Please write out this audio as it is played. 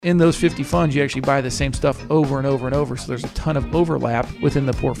In those 50 funds, you actually buy the same stuff over and over and over. So there's a ton of overlap within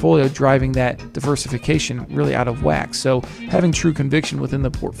the portfolio, driving that diversification really out of whack. So having true conviction within the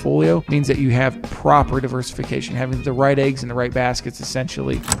portfolio means that you have proper diversification, having the right eggs in the right baskets,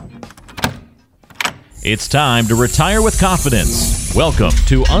 essentially. It's time to retire with confidence. Welcome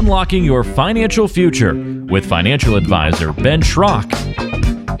to Unlocking Your Financial Future with financial advisor Ben Schrock.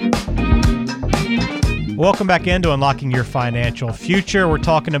 Welcome back into Unlocking Your Financial Future. We're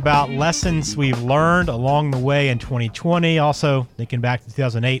talking about lessons we've learned along the way in 2020. Also, thinking back to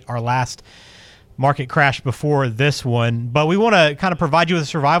 2008, our last market crash before this one. But we want to kind of provide you with a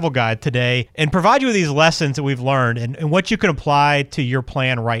survival guide today and provide you with these lessons that we've learned and what you can apply to your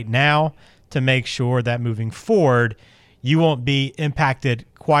plan right now to make sure that moving forward, you won't be impacted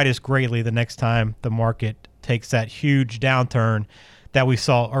quite as greatly the next time the market takes that huge downturn that we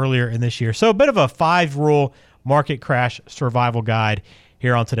saw earlier in this year. So a bit of a 5-rule market crash survival guide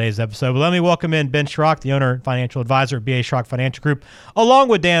here on today's episode. But let me welcome in Ben Schrock, the owner and financial advisor at B.A. Schrock Financial Group, along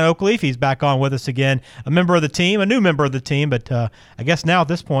with Dan Oakleaf. He's back on with us again, a new member of the team, but I guess now at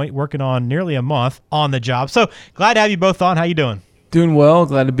this point, working on nearly a month on the job. So glad to have you both on. How you doing? Doing well.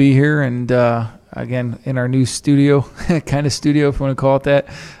 Glad to be here. And again, in our new studio, kind of studio, if you want to call it that.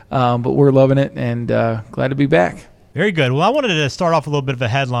 But we're loving it and glad to be back. Very good. Well, I wanted to start off with a little bit of a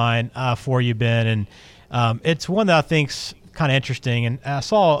headline for you, Ben, and it's one that I think's kind of interesting. And I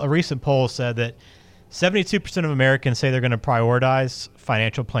saw a recent poll said that 72% of Americans say they're going to prioritize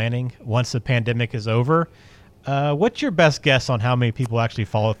financial planning once the pandemic is over. What's your best guess on how many people actually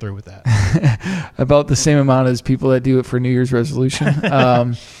follow through with that? About the same amount as people that do it for New Year's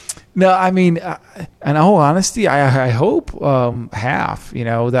resolution. No, I mean, in all honesty, I hope half,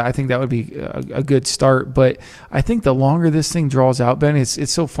 that I think that would be a good start. But I think the longer this thing draws out, Ben,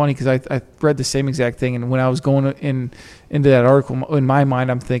 it's so funny because I read the same exact thing. And when I was going into that article, in my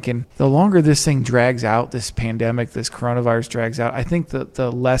mind, I'm thinking the longer this thing drags out, this pandemic, this coronavirus drags out, I think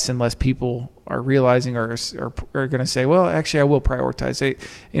the less and less people are realizing or are going to say, well, actually, I will prioritize it.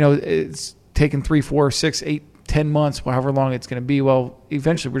 It's taken 3, 4, 6, 8, 10 months, however long it's going to be. Well,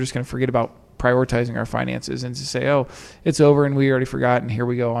 eventually we're just going to forget about prioritizing our finances and to say, oh, it's over and we already forgot and here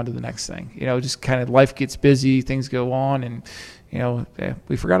we go on to the next thing. Just kind of life gets busy, things go on and,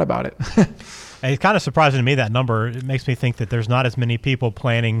 we forgot about it. It's kind of surprising to me, that number. It makes me think that there's not as many people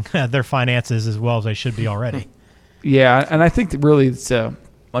planning their finances as well as they should be already. Yeah, and I think that really it's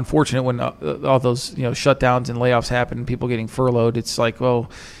unfortunate when all those shutdowns and layoffs happen and people getting furloughed. It's like,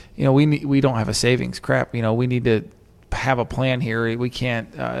 well, we don't have a savings. Crap, we need to have a plan here. We can't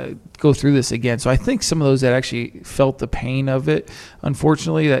go through this again. So I think some of those that actually felt the pain of it,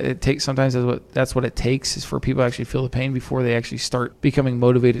 unfortunately, that it takes sometimes that's what it takes is for people to actually feel the pain before they actually start becoming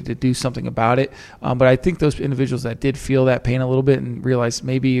motivated to do something about it. But I think those individuals that did feel that pain a little bit and realize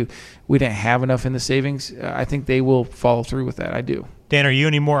maybe we didn't have enough in the savings, I think they will follow through with that. I do. Dan, are you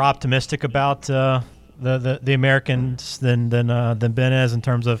any more optimistic about the Americans than Ben is in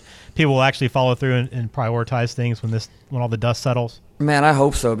terms of people will actually follow through and prioritize things when all the dust settles? Man, I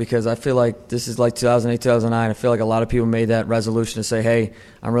hope so, because I feel like this is like 2008, 2009. I feel like a lot of people made that resolution to say, hey,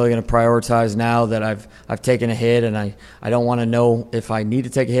 I'm really going to prioritize now that I've taken a hit, and I don't want to know if I need to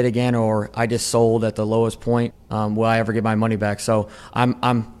take a hit again or I just sold at the lowest point. Will I ever get my money back? So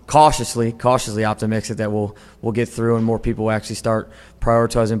I'm cautiously optimistic that we'll get through and more people will actually start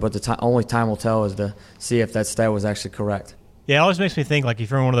prioritizing, but only time will tell is to see if that stat was actually correct. Yeah, it always makes me think, like,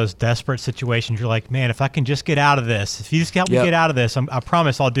 if you're in one of those desperate situations, you're like, man, if I can just get out of this, if you just help me get out of this, I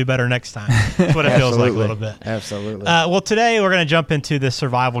promise I'll do better next time. That's what it feels like a little bit. Absolutely. Well, today we're going to jump into this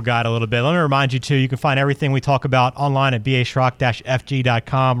survival guide a little bit. Let me remind you, too, you can find everything we talk about online at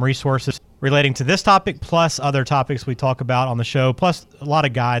baschrock-fg.com, resources relating to this topic, plus other topics we talk about on the show, plus a lot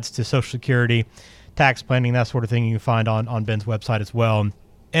of guides to Social Security, tax planning, that sort of thing you can find on Ben's website as well.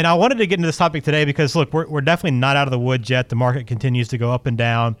 And I wanted to get into this topic today because, look, we're definitely not out of the woods yet. The market continues to go up and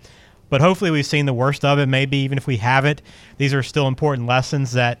down, but hopefully we've seen the worst of it. Maybe even if we haven't, these are still important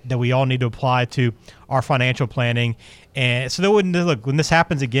lessons that we all need to apply to our financial planning. And so when this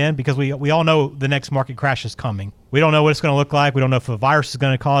happens again, because we all know the next market crash is coming. We don't know what it's going to look like. We don't know if a virus is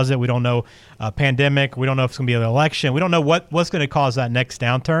going to cause it. We don't know a pandemic. We don't know if it's going to be an election. We don't know what's going to cause that next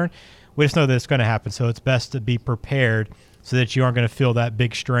downturn. We just know that it's going to happen. So it's best to be prepared so that you aren't going to feel that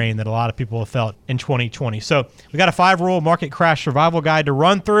big strain that a lot of people have felt in 2020. So we got a 5-rule market crash survival guide to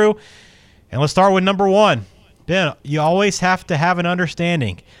run through. And let's start with number 1. Ben, you always have to have an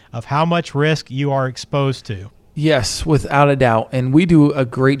understanding of how much risk you are exposed to. Yes, without a doubt. And we do a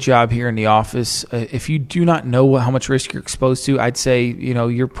great job here in the office. If you do not know how much risk you're exposed to, I'd say,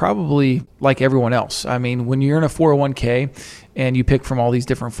 you're probably like everyone else. I mean, when you're in a 401k and you pick from all these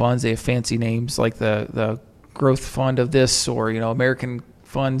different funds, they have fancy names like the growth fund of this or, American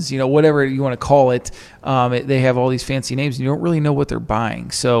funds, whatever you want to call it. They have all these fancy names and you don't really know what they're buying.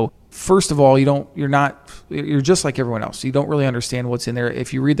 So first of all, you're just like everyone else. You don't really understand what's in there.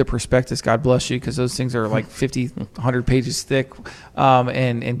 If you read the prospectus, God bless you, because those things are like 50, 100 pages thick.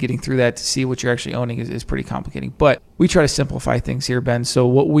 And getting through that to see what you're actually owning is pretty complicating. But we try to simplify things here, Ben. So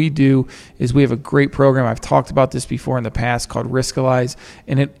what we do is we have a great program. I've talked about this before in the past called Riskalyze,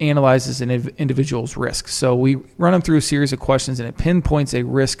 and it analyzes an individual's risk. So we run them through a series of questions, and it pinpoints a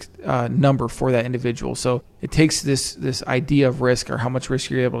risk number for that individual. So it takes this idea of risk or how much risk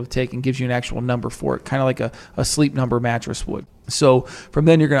you're able to take and gives you an actual number for it, kind of like a sleep number mattress would. So from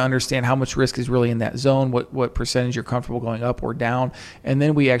then you're going to understand how much risk is really in that zone, what percentage you're comfortable going up or down, and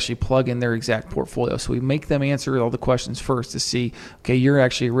then we actually plug in their exact portfolio. So we make them answer all the questions first to see, okay, you're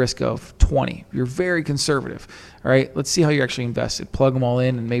actually a risk of 20. You're very conservative. All right, let's see how you're actually invested. Plug them all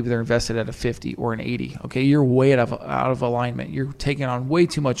in, and maybe they're invested at a 50 or an 80. Okay, you're way out of alignment. You're taking on way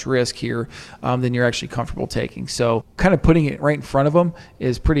too much risk here than you're actually comfortable taking. So kind of putting it right in front of them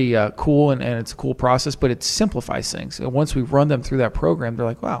is pretty cool, and it's a cool process, but it simplifies things. And once we run them through that program, they're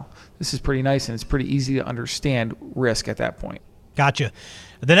like, wow, this is pretty nice, and it's pretty easy to understand risk at that point. Gotcha.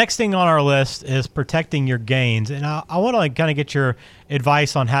 The next thing on our list is protecting your gains, and I want to kind of get your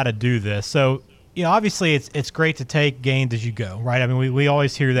advice on how to do this. So, obviously it's great to take gains as you go, right? I mean, we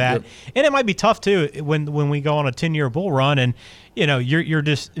always hear that. Yep. And it might be tough too when we go on a 10-year bull run and, you're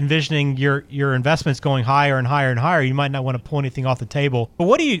just envisioning your investments going higher and higher and higher. You might not want to pull anything off the table. But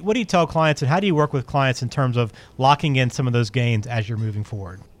what do you tell clients, and how do you work with clients in terms of locking in some of those gains as you're moving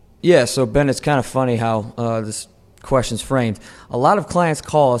forward? Yeah, so Ben, it's kind of funny how this questions framed. A lot of clients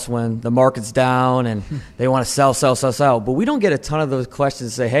call us when the market's down and they want to sell, but we don't get a ton of those questions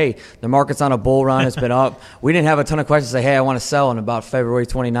to say, hey, the market's on a bull run, it's been up. We didn't have a ton of questions to say, hey, I want to sell in about February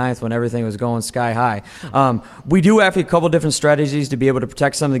 29th when everything was going sky high. We do have a couple different strategies to be able to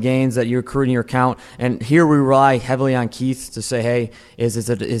protect some of the gains that you accrue in your account, and here we rely heavily on Keith to say, hey, is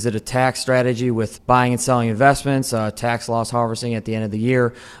it a tax strategy with buying and selling investments, tax loss harvesting at the end of the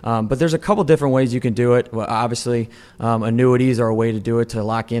year? But there's a couple different ways you can do it. Well, obviously, annuities are a way to do it, to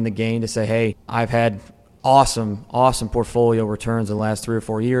lock in the gain, to say, hey, I've had awesome portfolio returns in the last 3 or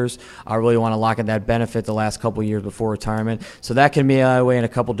 4 years. I really want to lock in that benefit the last couple of years before retirement. So that can be a way in a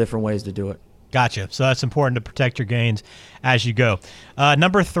couple different ways to do it. Gotcha. So that's important to protect your gains as you go.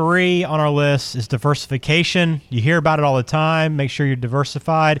 Number 3 on our list is diversification. You hear about it all the time. Make sure you're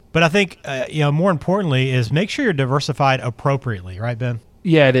diversified. But I think, more importantly is make sure you're diversified appropriately. Right, Ben?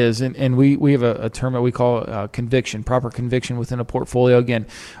 Yeah, it is. And we have a term that we call conviction, proper conviction within a portfolio. Again,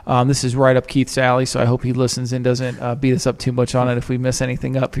 this is right up Keith's alley, so I hope he listens and doesn't beat us up too much on it if we miss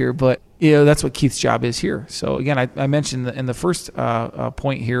anything up here. But, that's what Keith's job is here. So, again, I mentioned in the first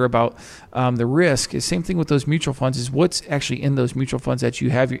point here about the risk. Is same thing with those mutual funds is what's actually in those mutual funds that you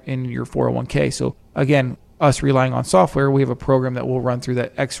have in your 401k. So, again, us relying on software, we have a program that will run through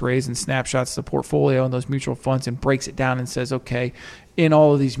that x-rays and snapshots the portfolio and those mutual funds and breaks it down and says, okay, in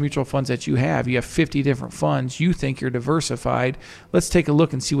all of these mutual funds that you have 50 different funds. You think you're diversified. Let's take a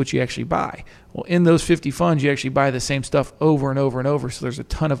look and see what you actually buy. Well, in those 50 funds, you actually buy the same stuff over and over and over. So there's a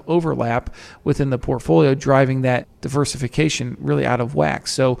ton of overlap within the portfolio, driving that diversification really out of whack.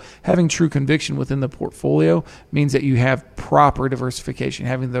 So having true conviction within the portfolio means that you have proper diversification,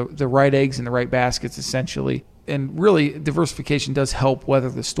 having the right eggs in the right baskets, essentially. And really, diversification does help weather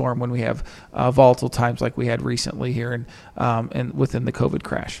the storm when we have volatile times like we had recently here and within the COVID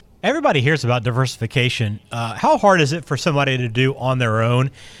crash. Everybody hears about diversification. How hard is it for somebody to do on their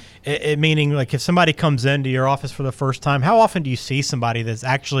own? Meaning, like, if somebody comes into your office for the first time, how often do you see somebody that's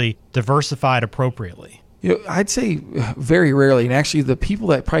actually diversified appropriately? I'd say very rarely. And actually, the people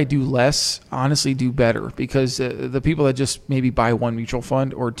that probably do less honestly do better, because the people that just maybe buy one mutual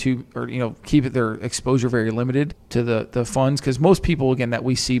fund or two, or keep their exposure very limited to the funds, because most people, again, that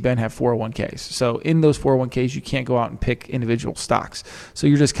we see, Ben, have 401ks. So in those 401ks, you can't go out and pick individual stocks. So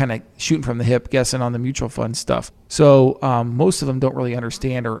you're just kind of shooting from the hip, guessing on the mutual fund stuff. So most of them don't really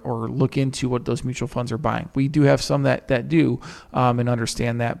understand or look into what those mutual funds are buying. We do have some that do and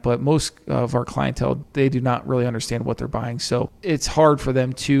understand that, but most of our clientele, they do not really understand what they're buying. So it's hard for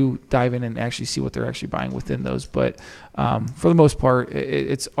them to dive in and actually see what they're actually buying within those. But for the most part,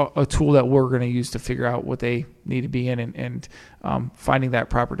 it's a tool that we're going to use to figure out what they need to be in and finding that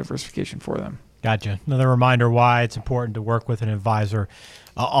proper diversification for them. Gotcha. Another reminder why it's important to work with an advisor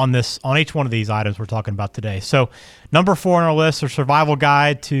on each one of these items we're talking about today. So number 4 on our list, our survival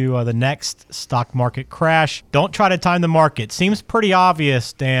guide to the next stock market crash. Don't try to time the market. Seems pretty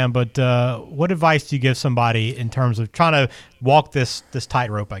obvious, Dan, but what advice do you give somebody in terms of trying to walk this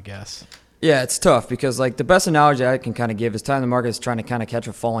tightrope, I guess? Yeah, it's tough because like the best analogy I can kind of give is time the market is trying to kind of catch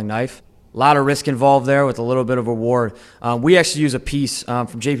a falling knife. A lot of risk involved there with a little bit of reward. We actually use a piece from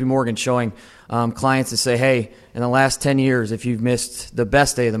JP Morgan showing clients to say, hey, in the last 10 years, if you've missed the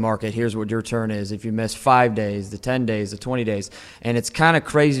best day of the market, here's what your return is. If you missed 5 days, the 10 days, the 20 days. And it's kind of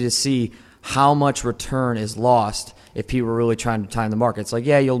crazy to see how much return is lost if people are really trying to time the market. It's like,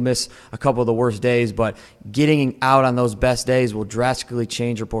 yeah, you'll miss a couple of the worst days, but getting out on those best days will drastically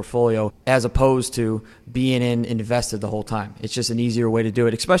change your portfolio as opposed to being invested the whole time. It's just an easier way to do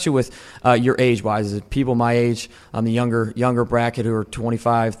it, especially with your age-wise. People my age, the younger bracket who are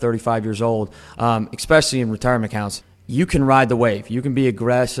 25, 35 years old, especially in retirement accounts, you can ride the wave. You can be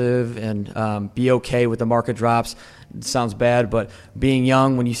aggressive and be okay with the market drops. It sounds bad, but being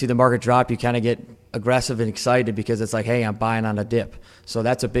young, when you see the market drop, you kind of get aggressive and excited because it's like, hey, I'm buying on a dip. So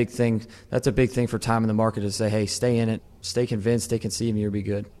that's a big thing. That's a big thing for time in the market to say, hey, stay in it, stay convinced, stay conceived, and you'll be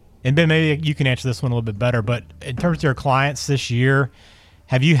good. And Ben, maybe you can answer this one a little bit better, but in terms of your clients this year,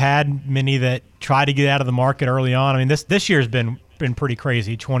 have you had many that try to get out of the market early on? I mean, this year's been pretty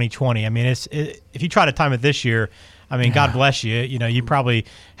crazy, 2020. I mean, if you try to time it this year, I mean, God bless you. You know, you probably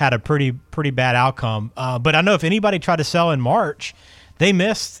had a pretty bad outcome. But I know if anybody tried to sell in March, they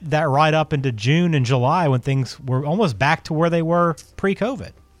missed that right up into June and July when things were almost back to where they were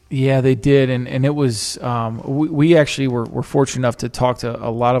pre-COVID. Yeah, they did, and it was we actually were fortunate enough to talk to a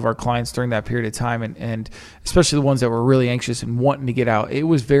lot of our clients during that period of time, and especially the ones that were really anxious and wanting to get out. It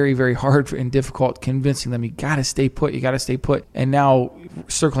was very, very hard and difficult convincing them, you got to stay put, you got to stay put. And now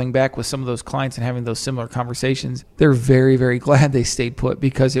circling back with some of those clients and having those similar conversations, they're very, very glad they stayed put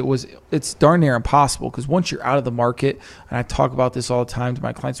because it's darn near impossible because once you're out of the market, and I talk about this all the time to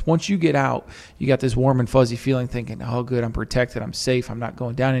my clients, once you get out, you got this warm and fuzzy feeling thinking, oh, good, I'm protected, I'm safe, I'm not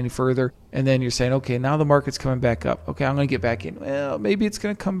going down any further. And then you're saying, okay, now the market's coming back up. Okay, I'm going to get back in. Well, maybe it's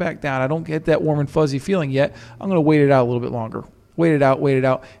going to come back down. I don't get that warm and fuzzy feeling yet. I'm going to wait it out a little bit longer. Wait it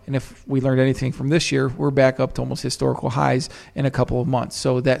out. And if we learned anything from this year, we're back up to almost historical highs in a couple of months.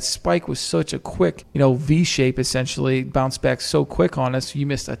 So that spike was such a quick, V shape essentially, bounced back so quick on us. You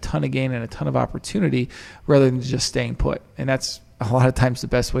missed a ton of gain and a ton of opportunity rather than just staying put. And that's a lot of times the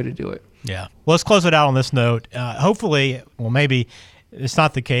best way to do it. Yeah. Well, let's close it out on this note. Hopefully, maybe it's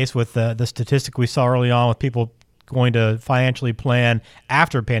not the case with the statistic we saw early on with people going to financially plan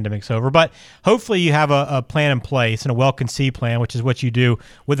after pandemic's over. But hopefully you have a plan in place and a well-conceived plan, which is what you do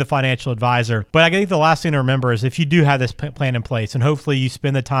with a financial advisor. But I think the last thing to remember is if you do have this plan in place, and hopefully you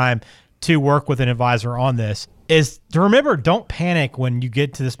spend the time to work with an advisor on this, is to remember, don't panic when you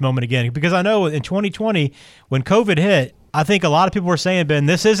get to this moment again. Because I know in 2020, when COVID hit, I think a lot of people were saying, Ben,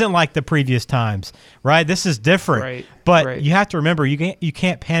 this isn't like the previous times, right? This is different. Right, but right. You have to remember, you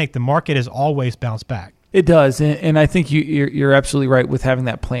can't panic. The market has always bounced back. It does, and I think you're absolutely right with having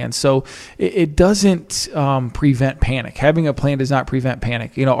that plan. So it doesn't prevent panic. Having a plan does not prevent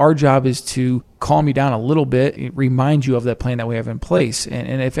panic. Our job is to calm you down a little bit, remind you of that plan that we have in place.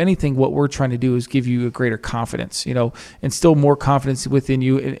 And if anything, what we're trying to do is give you a greater confidence, instill more confidence within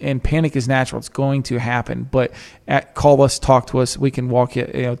you. And panic is natural. It's going to happen. But call us, talk to us. We can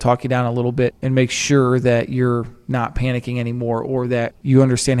talk you down a little bit and make sure that you're not panicking anymore, or that you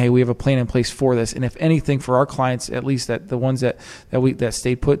understand, hey, we have a plan in place for this. And if anything, for our clients, at least that the ones that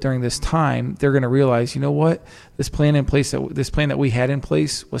stayed put during this time, they're going to realize, you know what, this plan that we had in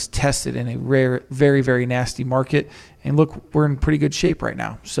place was tested in a rare, very, very nasty market. And look, we're in pretty good shape right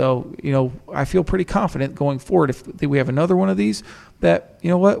now. So, I feel pretty confident going forward. If we have another one of these, that,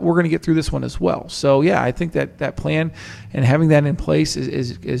 we're going to get through this one as well. So, yeah, I think that plan and having that in place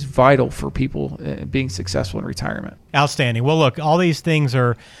is vital for people being successful in retirement. Outstanding. Well, look, all these things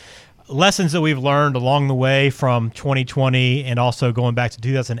are lessons that we've learned along the way from 2020 and also going back to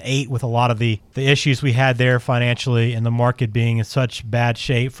 2008 with a lot of the issues we had there financially and the market being in such bad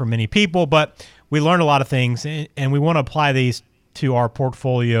shape for many people. But we learned a lot of things, and we want to apply these to our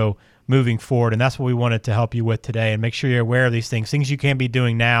portfolio moving forward. And that's what we wanted to help you with today, and make sure you're aware of these things you can be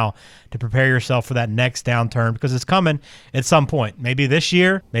doing now to prepare yourself for that next downturn, because it's coming at some point. Maybe this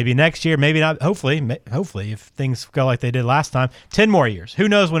year, maybe next year, maybe not. Hopefully, if things go like they did last time, 10 more years. Who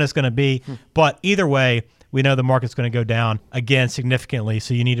knows when it's going to be? But either way, we know the market's going to go down again significantly,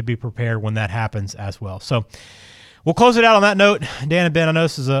 so you need to be prepared when that happens as well. So we'll close it out on that note. Dan and Ben, I know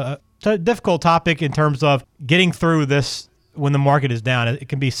this is a difficult topic in terms of getting through this when the market is down. It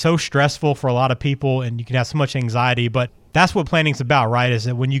can be so stressful for a lot of people, and you can have so much anxiety, but that's what planning's about, right? Is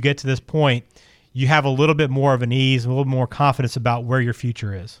that when you get to this point, you have a little bit more of an ease, a little more confidence about where your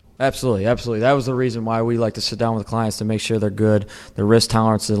future is. Absolutely, absolutely. That was the reason why we like to sit down with clients, to make sure they're good, their risk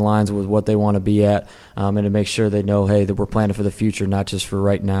tolerance aligns with what they want to be at, and to make sure they know, hey, that we're planning for the future, not just for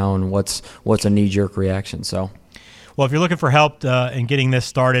right now and what's a knee-jerk reaction. So. Well, if you're looking for help in getting this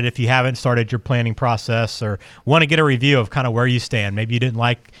started, if you haven't started your planning process or want to get a review of kind of where you stand, maybe you didn't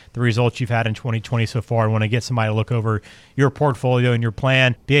like the results you've had in 2020 so far and want to get somebody to look over your portfolio and your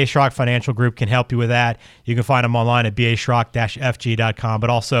plan, B.A. Schrock Financial Group can help you with that. You can find them online at baschrock-fg.com, but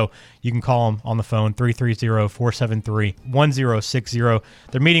also you can call them on the phone, 330-473-1060.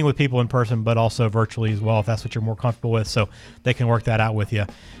 They're meeting with people in person, but also virtually as well, if that's what you're more comfortable with, so they can work that out with you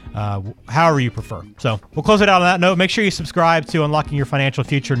however you prefer. So we'll close it out on that note. Make sure you subscribe to Unlocking Your Financial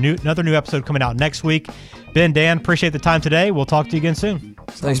Future. Another new episode coming out next week. Ben, Dan, appreciate the time today. We'll talk to you again soon.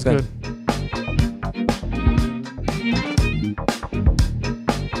 Thanks, Ben.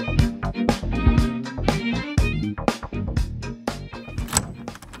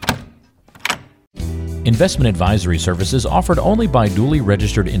 Investment advisory services offered only by duly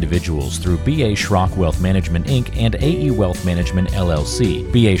registered individuals through B.A. Schrock Wealth Management, Inc. and A.E. Wealth Management,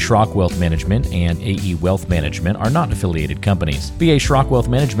 LLC. B.A. Schrock Wealth Management and A.E. Wealth Management are not affiliated companies. B.A. Schrock Wealth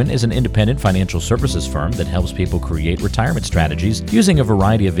Management is an independent financial services firm that helps people create retirement strategies using a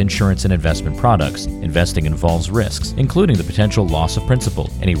variety of insurance and investment products. Investing involves risks, including the potential loss of principal.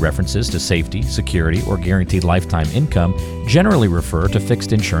 Any references to safety, security, or guaranteed lifetime income generally refer to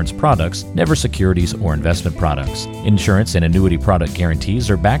fixed insurance products, never securities or investment products. Insurance and annuity product guarantees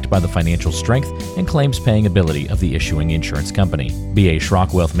are backed by the financial strength and claims-paying ability of the issuing insurance company. B.A.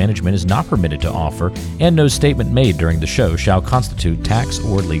 Schrock Wealth Management is not permitted to offer, and no statement made during the show shall constitute tax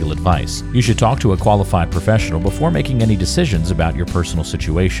or legal advice. You should talk to a qualified professional before making any decisions about your personal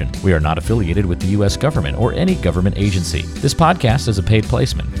situation. We are not affiliated with the U.S. government or any government agency. This podcast is a paid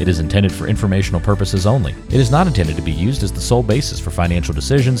placement. It is intended for informational purposes only. It is not intended to be used as the sole basis for financial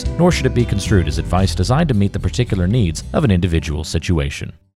decisions, nor should it be construed as advice designed to meet the particular needs of an individual situation.